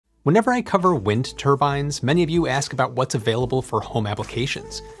Whenever I cover wind turbines, many of you ask about what's available for home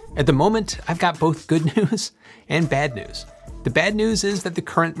applications. At the moment, I've got both good news and bad news. The bad news is that the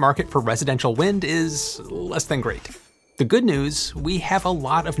current market for residential wind is less than great. The good news, we have a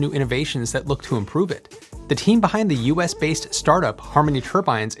lot of new innovations that look to improve it. The team behind the US-based startup Harmony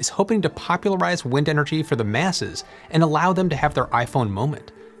Turbines is hoping to popularize wind energy for the masses and allow them to have their iPhone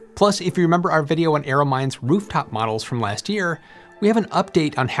moment. Plus, if you remember our video on Aeromine's rooftop models from last year, we have an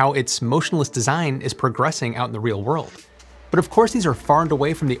update on how its motionless design is progressing out in the real world. But of course, these are far and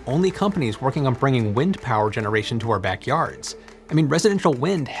away from the only companies working on bringing wind power generation to our backyards. I mean, residential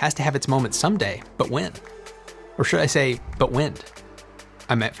wind has to have its moment someday, but when? Or should I say, but wind?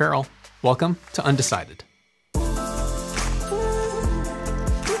 I'm Matt Ferrell. Welcome to Undecided.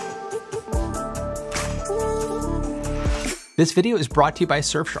 This video is brought to you by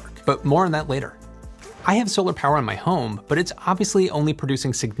Surfshark, but more on that later. I have solar power in my home, but it's obviously only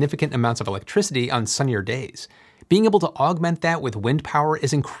producing significant amounts of electricity on sunnier days. Being able to augment that with wind power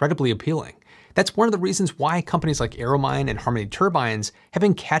is incredibly appealing. That's one of the reasons why companies like Aeromine and Harmony Turbines have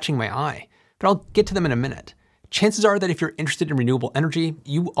been catching my eye, but I'll get to them in a minute. Chances are that if you're interested in renewable energy,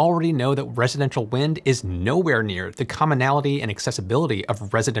 you already know that residential wind is nowhere near the commonality and accessibility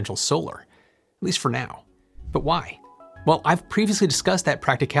of residential solar, at least for now. But why? Well, I've previously discussed that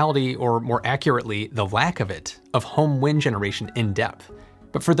practicality, or more accurately, the lack of it, of home wind generation in depth.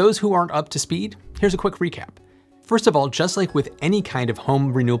 But for those who aren't up to speed, here's a quick recap. First of all, just like with any kind of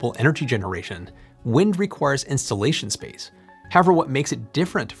home renewable energy generation, wind requires installation space. However, what makes it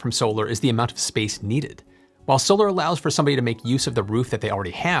different from solar is the amount of space needed. While solar allows for somebody to make use of the roof that they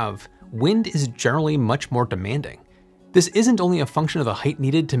already have, wind is generally much more demanding. This isn't only a function of the height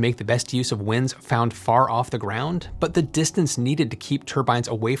needed to make the best use of winds found far off the ground, but the distance needed to keep turbines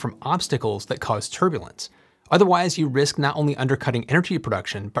away from obstacles that cause turbulence. Otherwise, you risk not only undercutting energy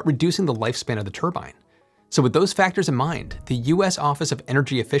production, but reducing the lifespan of the turbine. So with those factors in mind, the US Office of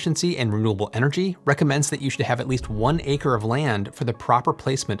Energy Efficiency and Renewable Energy recommends that you should have at least 1 acre of land for the proper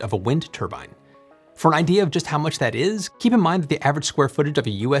placement of a wind turbine. For an idea of just how much that is, keep in mind that the average square footage of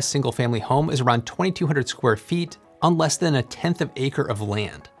a US single-family home is around 2,200 square feet on less than 1/10 of an acre of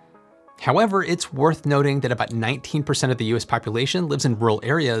land. However, it's worth noting that about 19% of the US population lives in rural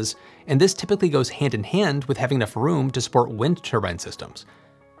areas, and this typically goes hand in hand with having enough room to support wind turbine systems.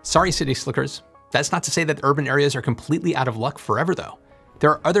 Sorry, city slickers. That's not to say that urban areas are completely out of luck forever, though. There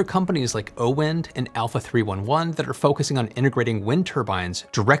are other companies like OWind and Alpha 311 that are focusing on integrating wind turbines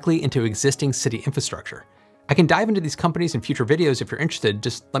directly into existing city infrastructure. I can dive into these companies in future videos if you're interested,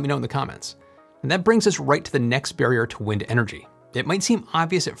 just let me know in the comments. And that brings us right to the next barrier to wind energy. It might seem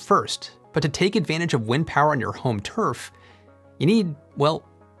obvious at first, but to take advantage of wind power on your home turf, you need, well,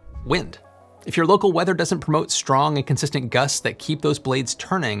 wind. If your local weather doesn't promote strong and consistent gusts that keep those blades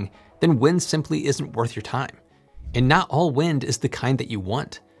turning, then wind simply isn't worth your time. And not all wind is the kind that you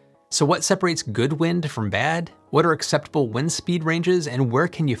want. So what separates good wind from bad? What are acceptable wind speed ranges, and where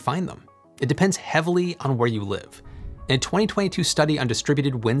can you find them? It depends heavily on where you live. In a 2022 study on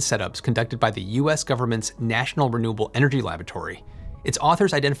distributed wind setups conducted by the US government's National Renewable Energy Laboratory, its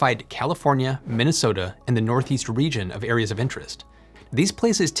authors identified California, Minnesota, and the Northeast region of areas of interest. These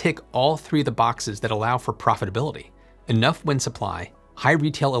places tick all 3 of the boxes that allow for profitability: enough wind supply, high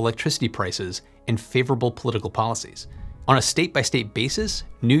retail electricity prices, and favorable political policies. On a state-by-state basis,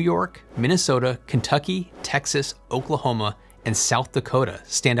 New York, Minnesota, Kentucky, Texas, Oklahoma, and South Dakota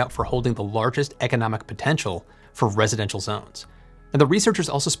stand out for holding the largest economic potential for residential zones. And the researchers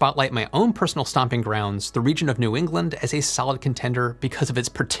also spotlight my own personal stomping grounds, the region of New England, as a solid contender because of its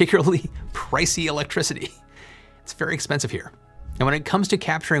particularly pricey electricity. It's very expensive here. And when it comes to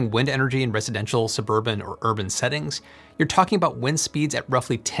capturing wind energy in residential, suburban, or urban settings, you're talking about wind speeds at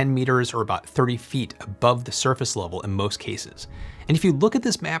roughly 10 meters or about 30 feet above the surface level in most cases. And if you look at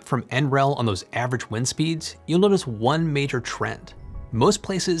this map from NREL on those average wind speeds, you'll notice one major trend. Most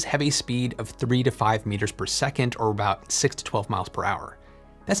places have a speed of 3 to 5 meters per second, or about 6 to 12 miles per hour.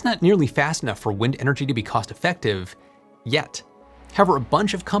 That's not nearly fast enough for wind energy to be cost effective yet. However, a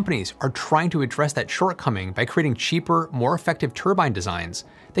bunch of companies are trying to address that shortcoming by creating cheaper, more effective turbine designs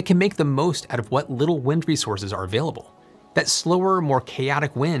that can make the most out of what little wind resources are available. That slower, more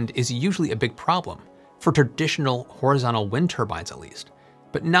chaotic wind is usually a big problem, for traditional horizontal wind turbines at least.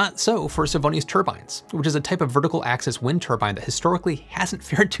 But not so for Savoni's turbines, which is a type of vertical axis wind turbine that historically hasn't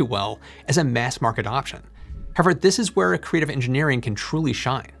fared too well as a mass market option. However, this is where creative engineering can truly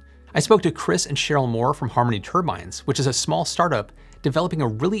shine. I spoke to Chris and Cheryl Moore from Harmony Turbines, which is a small startup developing a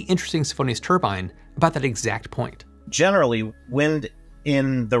really interesting Savoni's turbine about that exact point. Generally, wind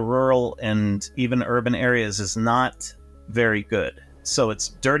in the rural and even urban areas is not very good. So it's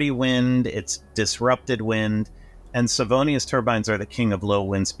dirty wind, it's disrupted wind, and Savonius turbines are the king of low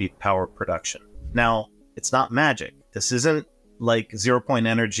wind speed power production. Now, it's not magic. This isn't like 0-point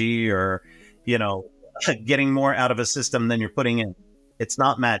energy or, you know, getting more out of a system than you're putting in. It's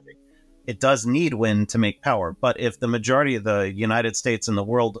not magic. It does need wind to make power, but if the majority of the United States and the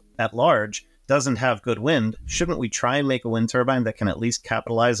world at large doesn't have good wind, shouldn't we try and make a wind turbine that can at least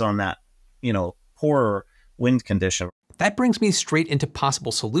capitalize on that, you know, poorer wind condition? That brings me straight into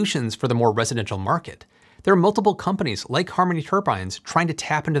possible solutions for the more residential market. There are multiple companies like Harmony Turbines trying to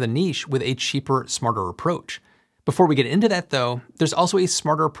tap into the niche with a cheaper, smarter approach. Before we get into that though, there's also a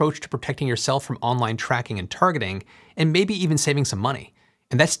smarter approach to protecting yourself from online tracking and targeting, and maybe even saving some money.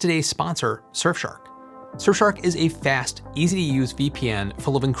 And that's today's sponsor, Surfshark. Surfshark is a fast, easy-to-use VPN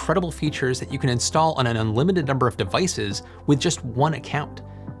full of incredible features that you can install on an unlimited number of devices with just one account.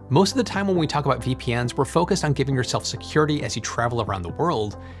 Most of the time when we talk about VPNs, we're focused on giving yourself security as you travel around the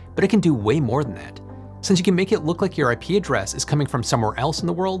world, but it can do way more than that. Since you can make it look like your IP address is coming from somewhere else in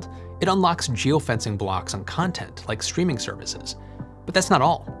the world, it unlocks geofencing blocks on content like streaming services. But that's not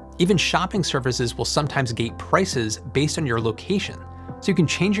all. Even shopping services will sometimes gate prices based on your location, so you can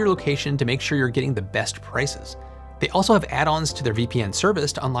change your location to make sure you're getting the best prices. They also have add-ons to their VPN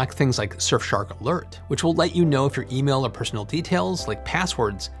service to unlock things like Surfshark Alert, which will let you know if your email or personal details, like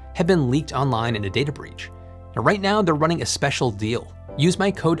passwords, have been leaked online in a data breach. Now, right now, they're running a special deal. Use my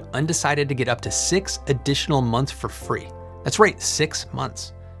code Undecided to get up to 6 additional months for free. That's right, 6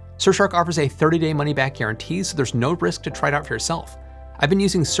 months. Surfshark offers a 30-day money-back guarantee, so there's no risk to try it out for yourself. I've been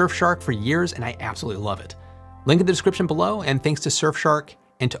using Surfshark for years, and I absolutely love it. Link in the description below, and thanks to Surfshark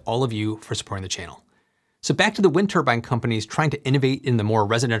and to all of you for supporting the channel. So back to the wind turbine companies trying to innovate in the more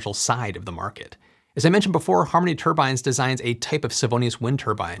residential side of the market. As I mentioned before, Harmony Turbines designs a type of Savonius wind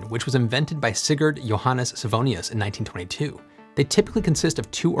turbine, which was invented by Sigurd Johannes Savonius in 1922. They typically consist of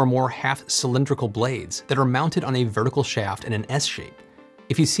 2 or more half-cylindrical blades that are mounted on a vertical shaft in an S shape.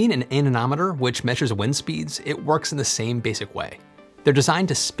 If you've seen an anemometer, which measures wind speeds, it works in the same basic way. They're designed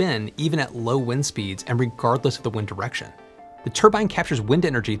to spin even at low wind speeds and regardless of the wind direction. The turbine captures wind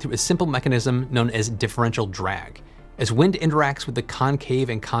energy through a simple mechanism known as differential drag. As wind interacts with the concave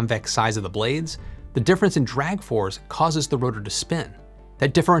and convex sides of the blades, the difference in drag force causes the rotor to spin.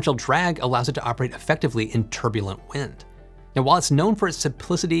 That differential drag allows it to operate effectively in turbulent wind. Now, while it's known for its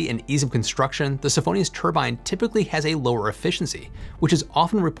simplicity and ease of construction, the Savonius turbine typically has a lower efficiency, which is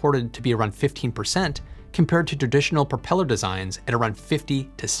often reported to be around 15% compared to traditional propeller designs at around 50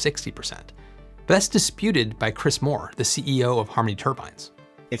 to 60%. But that's disputed by Chris Moore, the CEO of Harmony Turbines.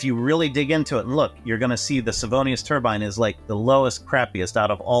 If you really dig into it and look, you're going to see the Savonius turbine is like the lowest, crappiest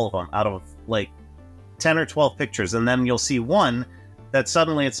out of all of them, out of like 10 or 12 pictures. And then you'll see one that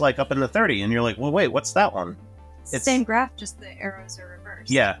suddenly it's like up in the 30, and you're like, well, wait, what's that one? It's same graph, just the arrows are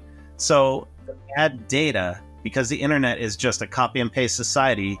reversed. Yeah. So the bad data, because the internet is just a copy and paste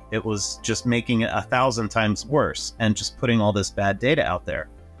society, it was just making it 1,000 times worse and just putting all this bad data out there.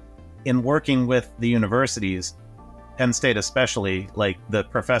 In working with the universities, Penn State especially, like the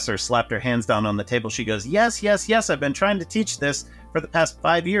professor slapped her hands down on the table. She goes, yes, yes, yes, I've been trying to teach this for the past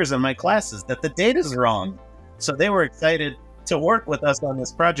 5 years in my classes, that the data's wrong. So they were excited to work with us on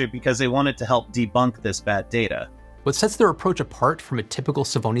this project because they wanted to help debunk this bad data. What sets their approach apart from a typical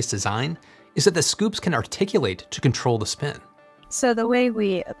Savonius design is that the scoops can articulate to control the spin. So the way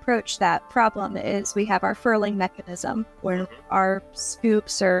we approach that problem is we have our furling mechanism, where our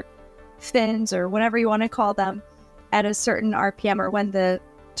scoops or fins or whatever you want to call them, at a certain RPM, or when the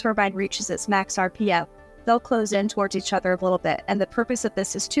turbine reaches its max RPM, they'll close in towards each other a little bit. And the purpose of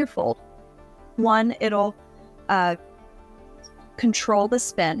this is twofold. One, it'll control the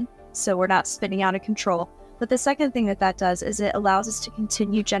spin, so we're not spinning out of control. But the second thing that that does is it allows us to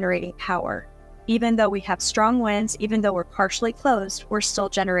continue generating power. Even though we have strong winds, even though we're partially closed, we're still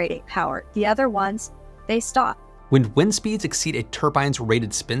generating power. The other ones, they stop. When wind speeds exceed a turbine's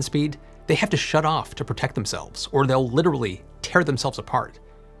rated spin speed, they have to shut off to protect themselves, or they'll literally tear themselves apart.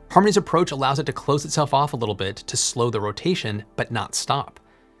 Harmony's approach allows it to close itself off a little bit to slow the rotation, but not stop.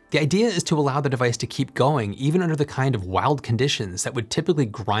 The idea is to allow the device to keep going even under the kind of wild conditions that would typically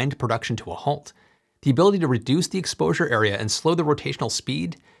grind production to a halt. The ability to reduce the exposure area and slow the rotational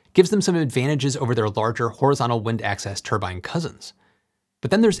speed gives them some advantages over their larger horizontal wind access turbine cousins. But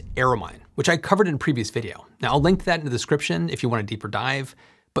then there's Aeromine, which I covered in a previous video. Now I'll link that in the description if you want a deeper dive,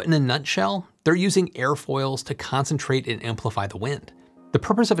 but in a nutshell, they're using airfoils to concentrate and amplify the wind. The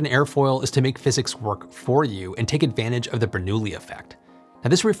purpose of an airfoil is to make physics work for you and take advantage of the Bernoulli effect. Now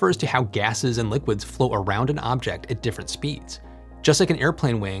this refers to how gases and liquids flow around an object at different speeds. Just like an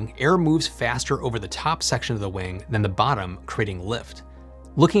airplane wing, air moves faster over the top section of the wing than the bottom, creating lift.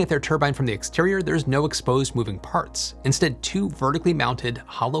 Looking at their turbine from the exterior, there's no exposed moving parts. Instead, two vertically mounted,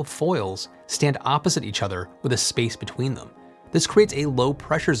 hollow foils stand opposite each other with a space between them. This creates a low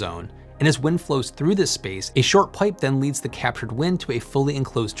pressure zone, and as wind flows through this space, a short pipe then leads the captured wind to a fully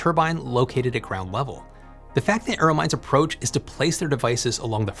enclosed turbine located at ground level. The fact that Aeromine's approach is to place their devices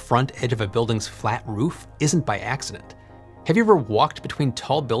along the front edge of a building's flat roof isn't by accident. Have you ever walked between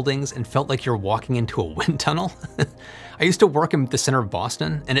tall buildings and felt like you're walking into a wind tunnel? I used to work in the center of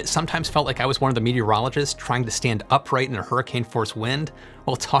Boston, and it sometimes felt like I was one of the meteorologists trying to stand upright in a hurricane-force wind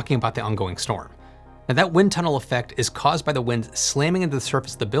while talking about the ongoing storm. Now, that wind tunnel effect is caused by the wind slamming into the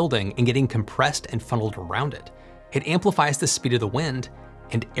surface of the building and getting compressed and funneled around it. It amplifies the speed of the wind,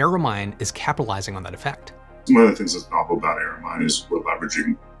 and Aeromine is capitalizing on that effect. One of the things that's novel about Aeromine is we're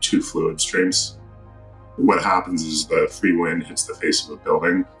leveraging two fluid streams. What happens is the free wind hits the face of a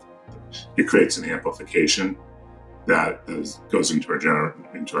building. It creates an amplification that goes into our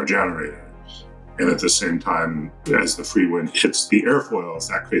generator. And at the same time, as the free wind hits the airfoils,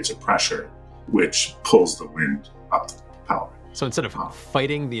 that creates a pressure which pulls the wind up the propeller. So instead of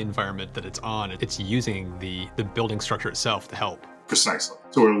fighting the environment that it's on, it's using the building structure itself to help. Precisely.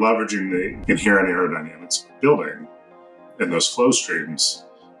 So we're leveraging the inherent aerodynamics of the building and those flow streams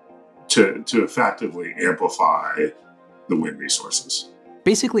to effectively amplify the wind resources.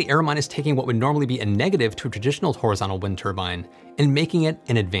 Basically, Aeromine is taking what would normally be a negative to a traditional horizontal wind turbine and making it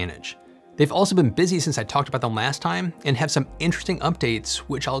an advantage. They've also been busy since I talked about them last time and have some interesting updates,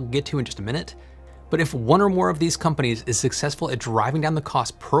 which I'll get to in just a minute. But if one or more of these companies is successful at driving down the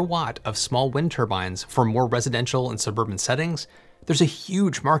cost per watt of small wind turbines for more residential and suburban settings, there's a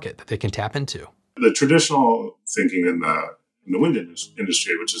huge market that they can tap into. The traditional thinking in the wind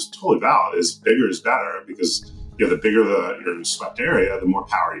industry, which is totally valid, is bigger is better, because the bigger your swept area, the more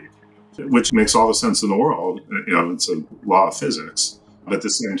power you can get, which makes all the sense in the world. It's a law of physics. But at the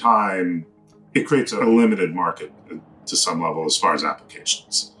same time, it creates a limited market to some level as far as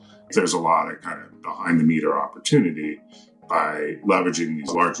applications. There's a lot of kind of behind the meter opportunity by leveraging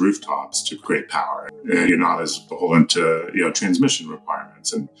these large rooftops to create power. And you're not as beholden to transmission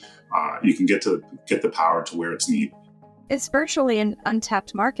requirements, and you can get the power to where it's needed. It's virtually an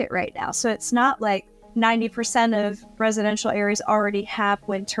untapped market right now. So it's not like 90% of residential areas already have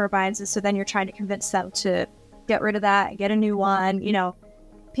wind turbines, and so then you're trying to convince them to get rid of that and get a new one.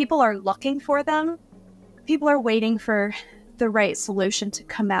 People are looking for them. People are waiting for the right solution to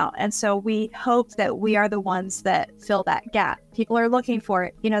come out. And so we hope that we are the ones that fill that gap. People are looking for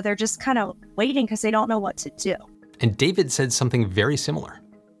it. They're just kind of waiting because they don't know what to do. And David said something very similar.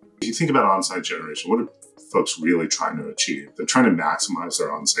 If you think about on-site generation, what are folks really trying to achieve? They're trying to maximize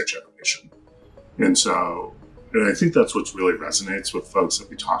their on-site generation. And I think that's what really resonates with folks that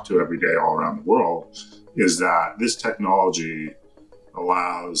we talk to every day all around the world, is that this technology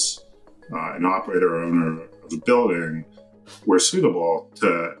allows an operator or owner of a building, where suitable,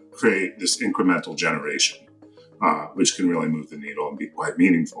 to create this incremental generation, which can really move the needle and be quite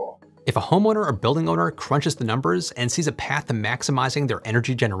meaningful. If a homeowner or building owner crunches the numbers and sees a path to maximizing their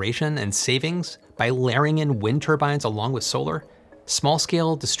energy generation and savings by layering in wind turbines along with solar,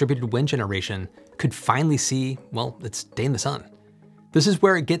 small-scale distributed wind generation could finally see, its day in the sun. This is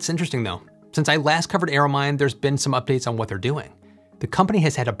where it gets interesting though. Since I last covered Aeromine, there's been some updates on what they're doing. The company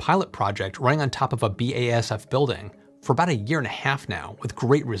has had a pilot project running on top of a BASF building for about 1.5 years now with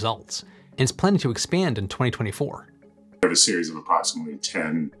great results, and it's planning to expand in 2024. We have a series of approximately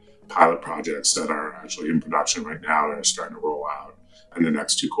 10 pilot projects that are actually in production right now that are starting to roll out in the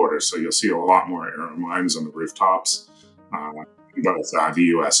next 2 quarters. So you'll see a lot more Aeromines on the rooftops, both the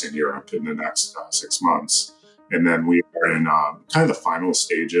US and Europe in the next 6 months. And then we are in kind of the final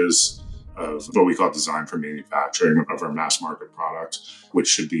stages of what we call design for manufacturing of our mass market product, which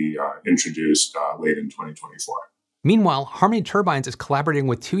should be introduced late in 2024. Meanwhile, Harmony Turbines is collaborating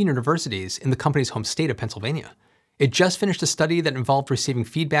with 2 universities in the company's home state of Pennsylvania. It just finished a study that involved receiving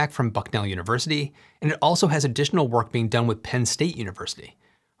feedback from Bucknell University, and it also has additional work being done with Penn State University.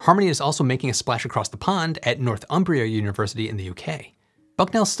 Harmony is also making a splash across the pond at Northumbria University in the UK.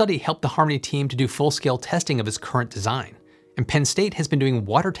 Bucknell's study helped the Harmony team to do full-scale testing of its current design, and Penn State has been doing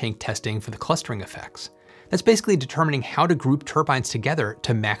water tank testing for the clustering effects. That's basically determining how to group turbines together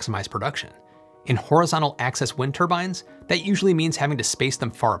to maximize production. In horizontal axis wind turbines, that usually means having to space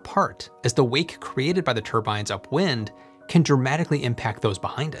them far apart, as the wake created by the turbines upwind can dramatically impact those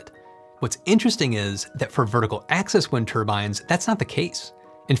behind it. What's interesting is that for vertical axis wind turbines, that's not the case.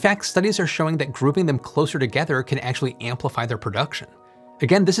 In fact, studies are showing that grouping them closer together can actually amplify their production.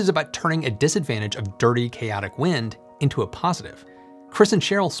 Again, this is about turning a disadvantage of dirty, chaotic wind into a positive. Chris and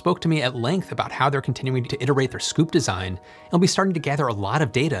Cheryl spoke to me at length about how they're continuing to iterate their scoop design and will be starting to gather a lot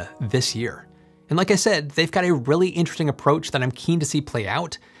of data this year. And like I said, they've got a really interesting approach that I'm keen to see play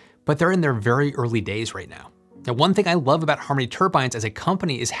out, but they're in their very early days right now. Now, one thing I love about Harmony Turbines as a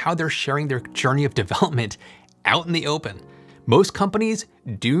company is how they're sharing their journey of development out in the open. Most companies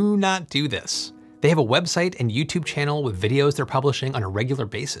do not do this. They have a website and YouTube channel with videos they're publishing on a regular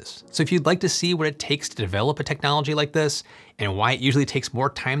basis. So if you'd like to see what it takes to develop a technology like this and why it usually takes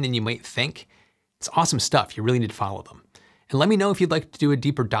more time than you might think, it's awesome stuff. You really need to follow them. And let me know if you'd like to do a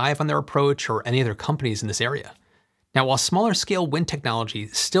deeper dive on their approach or any other companies in this area. Now, while smaller scale wind technology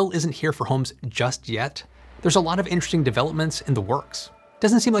still isn't here for homes just yet, there's a lot of interesting developments in the works.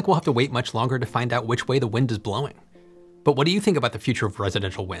 Doesn't seem like we'll have to wait much longer to find out which way the wind is blowing. But what do you think about the future of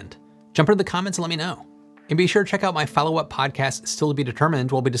residential wind? Jump into the comments and let me know. And be sure to check out my follow-up podcast, Still to Be Determined,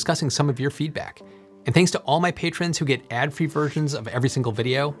 where we'll be discussing some of your feedback. And thanks to all my patrons who get ad-free versions of every single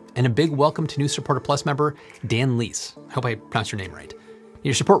video, and a big welcome to new Supporter Plus member, Dan Leese. I hope I pronounced your name right.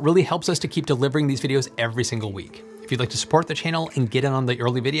 Your support really helps us to keep delivering these videos every single week. If you'd like to support the channel and get in on the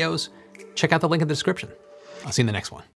early videos, check out the link in the description. I'll see you in the next one.